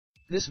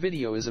This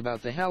video is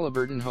about the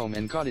Haliburton Home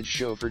and Cottage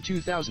Show for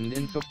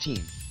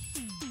 2015.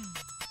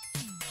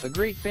 A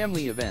great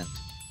family event.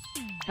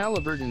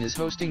 Haliburton is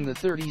hosting the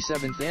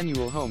 37th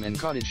Annual Home and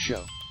Cottage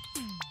Show.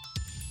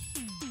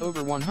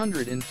 Over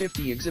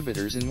 150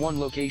 exhibitors in one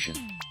location.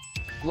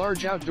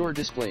 Large outdoor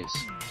displays.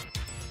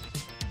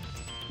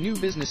 New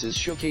businesses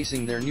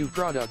showcasing their new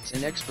products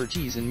and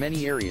expertise in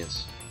many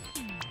areas.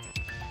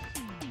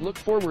 Look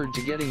forward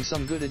to getting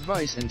some good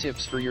advice and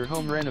tips for your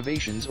home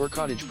renovations or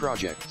cottage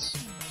projects.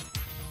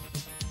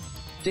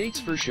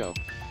 Dates for show.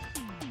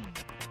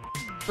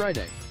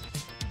 Friday,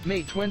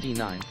 May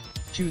 29,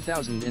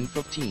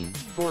 2015,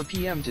 4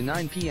 p.m. to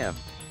 9 p.m.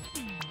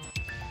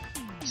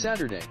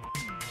 Saturday,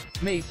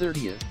 May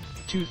 30th,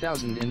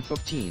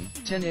 2015,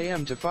 10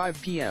 a.m. to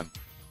 5 p.m.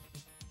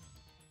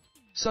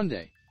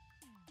 Sunday,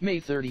 May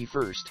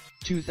 31st,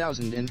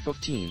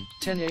 2015,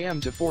 10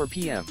 a.m. to 4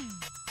 p.m.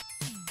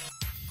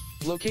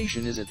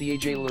 Location is at the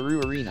A.J.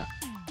 LaRue Arena,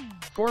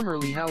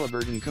 formerly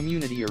Haliburton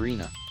Community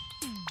Arena.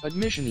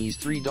 Admission is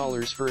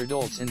 $3 for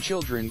adults, and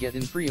children get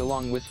in free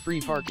along with free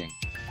parking.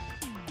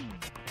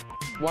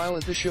 While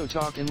at the show,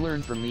 talk and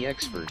learn from the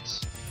experts.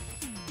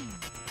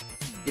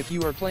 If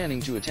you are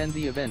planning to attend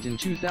the event in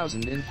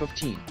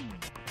 2015,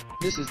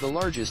 this is the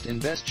largest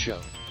and best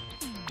show.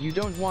 You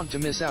don't want to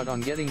miss out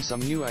on getting some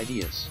new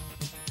ideas.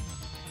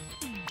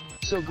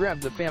 So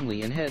grab the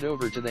family and head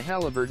over to the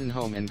Haliburton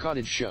Home and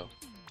Cottage Show.